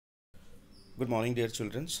Good morning, dear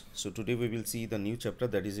children. So today we will see the new chapter,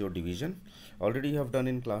 that is your division. Already you have done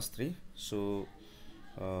in class 3. So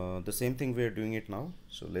the same thing we are doing it now.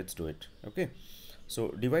 So let's do it. Okay. So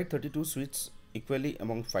divide 32 sweets equally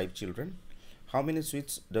among 5 children. How many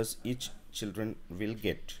sweets does each children will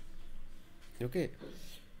get? Okay.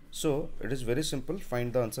 So it is very simple.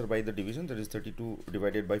 Find the answer by the division, that is 32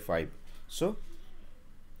 divided by 5. So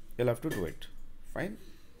you'll have to do it. Fine.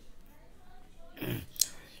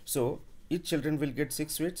 So each children will get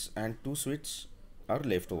 6 sweets and 2 sweets are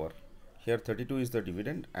left over. Here 32 is the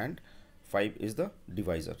dividend and 5 is the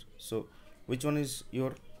divisor. So which one is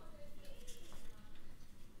your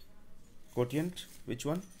quotient? Which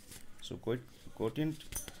one? So quotient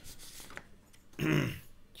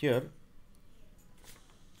here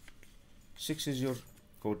 6 is your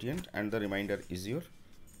quotient and the remainder is your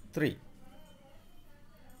 3.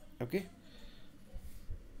 Okay.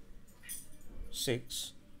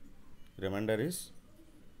 6, remainder is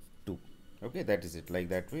 2. Okay, that is it. Like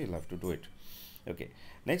that way you'll have to do it. Okay,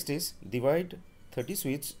 next is divide 30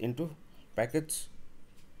 sweets into packets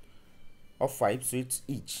of 5 sweets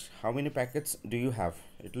each. How many packets do you have?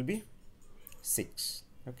 It will be 6.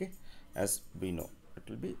 Okay, as we know, it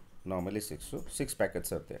will be normally 6. So 6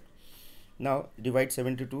 packets are there. Now divide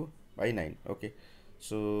 72 by 9. Okay,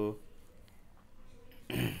 so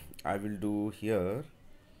I will do here.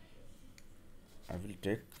 I will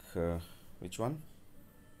take which one?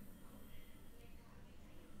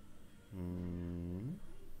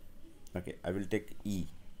 Okay, I will take E.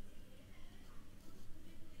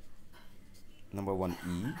 Number 1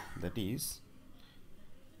 E, that is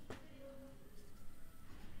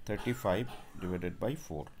 35 divided by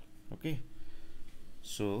 4. Okay,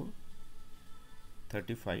 so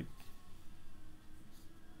 35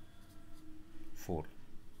 4.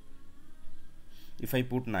 If I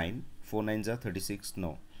put 9, 4 9s are 36,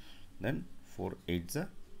 no, then 4 8s are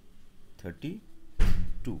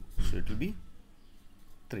 32, so it will be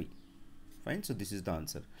 3. Fine, so this is the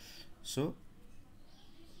answer. So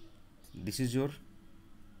this is your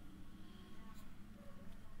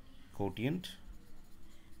quotient,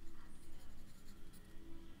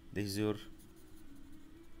 this is your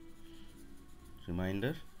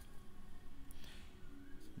remainder,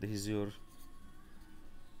 this is your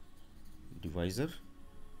divisor,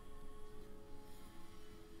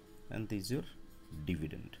 and this is your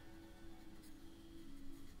dividend.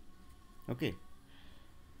 Okay,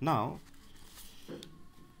 now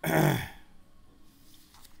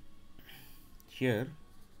here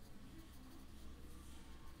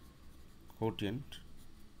quotient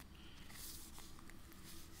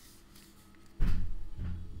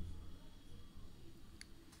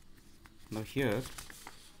now here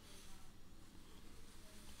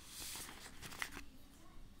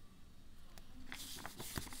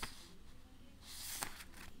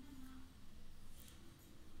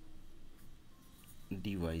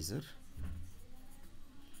divisor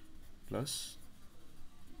plus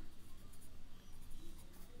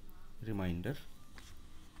remainder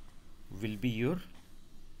will be your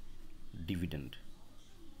dividend.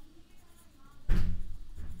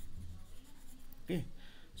 Okay,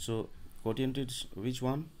 so quotient is which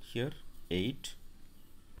one here? 8,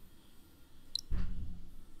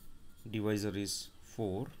 divisor is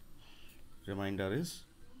 4, remainder is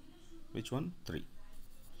which one? 3.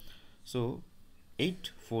 So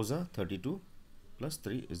 8 4s are 32 plus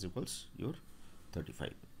 3 is equals your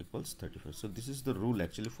 35, equals 35. So this is the rule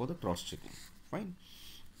actually for the cross checking. Fine.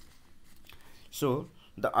 So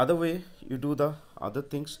the other way you do the other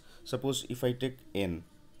things, suppose if I take n,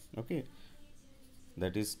 okay,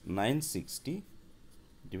 that is 960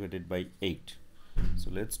 divided by 8.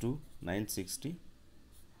 So let's do 960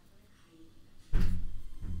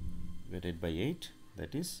 divided by 8,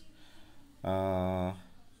 that is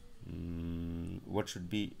what should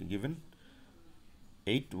be given?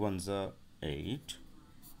 8 ones are 8,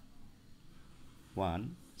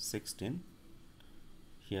 1 16,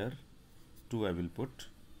 here 2 I will put,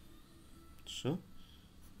 so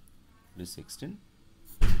this 16,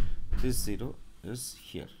 this 0 is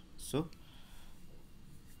here, so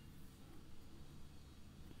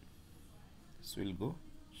this will go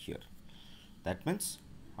here. That means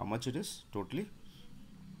how much it is totally?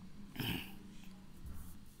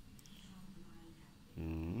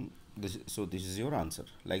 So this is your answer.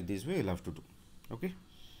 Like this way you'll have to do. Okay,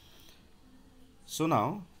 so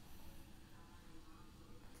now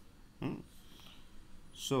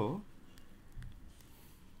so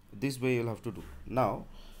this way you'll have to do. Now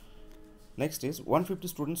next is 150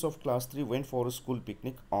 students of class 3 went for a school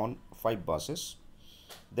picnic on 5 buses.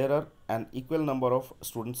 there are an equal number of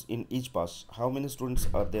students in each bus. How many students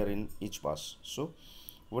are there in each bus? So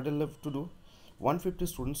what I'll have to do, 150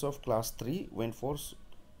 students of class 3 went for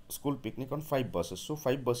school picnic on 5 buses. So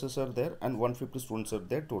 5 buses are there and 150 students are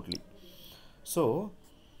there totally. So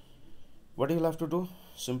what you will have to do,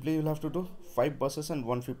 simply you will have to do 5 buses and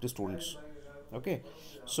 150 students. Okay,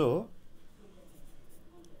 so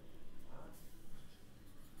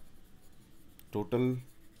total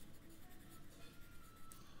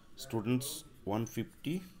students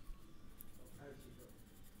 150,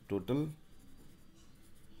 total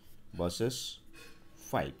buses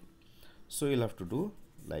 5. So you'll have to do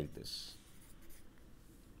like this.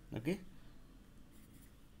 Okay,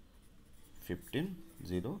 15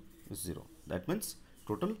 0 0. That means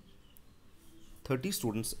total 30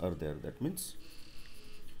 students are there. That means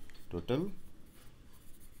total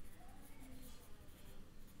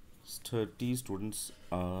 30 students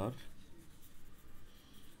are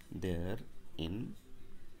there in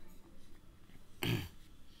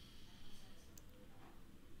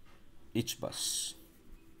each bus.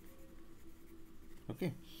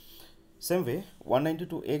 Okay, same way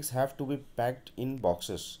 192 eggs have to be packed in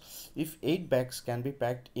boxes. If 8 bags can be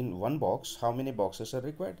packed in one box, how many boxes are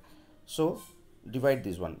required? So divide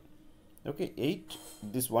this one. Okay, 8,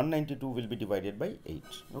 this 192 will be divided by 8.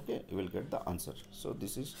 Okay, you will get the answer. So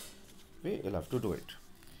this is way you'll have to do it.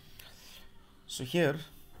 So here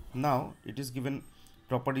now it is given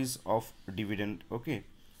properties of dividend. Okay,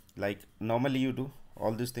 like normally you do,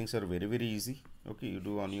 all these things are very easy. Okay, you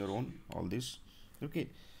do on your own all this. Okay,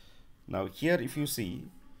 now here if you see,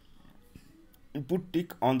 you put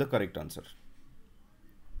tick on the correct answer.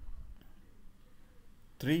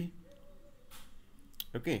 3.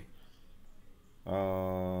 Okay, 3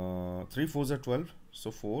 4s are 12,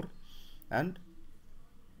 so 4, and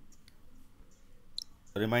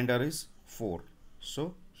remainder is 4,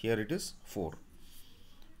 so here it is 4.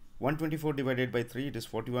 124 divided by 3, it is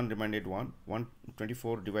 41, reminded 1.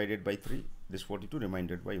 124 divided by 3, it is 42,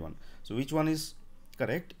 reminded by 1. So which one is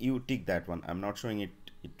correct? You tick that one. I'm not showing it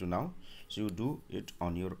to now, so you do it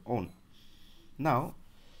on your own. Now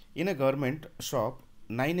in a garment shop,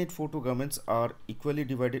 9842 garments are equally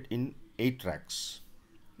divided in 8 racks.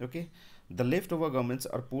 Okay, the leftover garments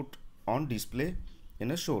are put on display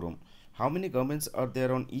in a showroom. How many garments are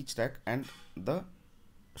there on each rack and the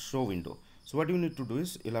show window? So what you need to do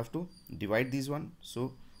is, you'll have to divide this one.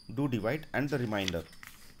 So do divide and the remainder.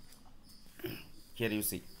 Here you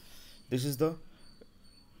see, this is the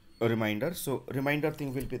remainder. So remainder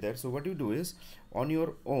thing will be there. So what you do is, on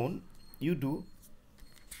your own you do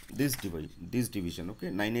this division. Okay,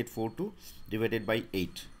 9842 divided by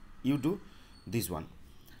 8, you do this one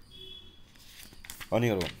on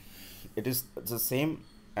your own. It is the same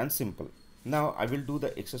and simple. Now I will do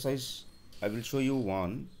the exercise. I will show you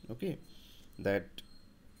one. Okay, that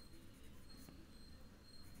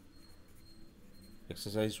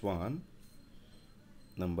exercise 1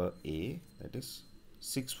 number A, that is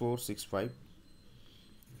 6465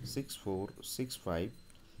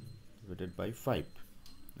 divided by 5.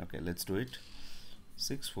 Okay, let's do it.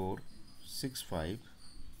 6465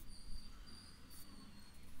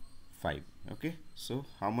 5. Okay, so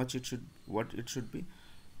how much it should, what it should be?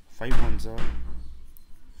 5 ones are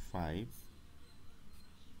 5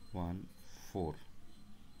 1 4,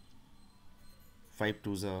 5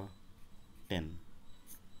 twos are 10,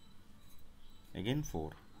 again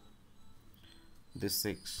 4, this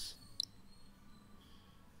 6,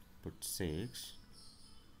 put 6,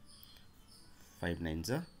 5 nines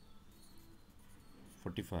are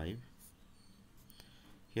 45,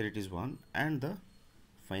 here it is 1, and the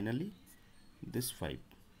finally this 5.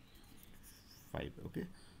 Okay,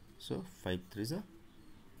 so 5 threes are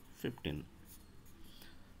 15.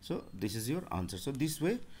 So this is your answer. So this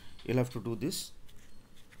way you'll have to do this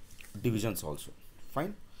divisions also.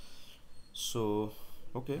 Fine. So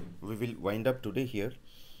okay, we will wind up today here.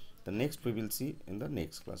 The next we will see in the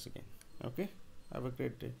next class again. Okay, have a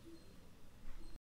great day.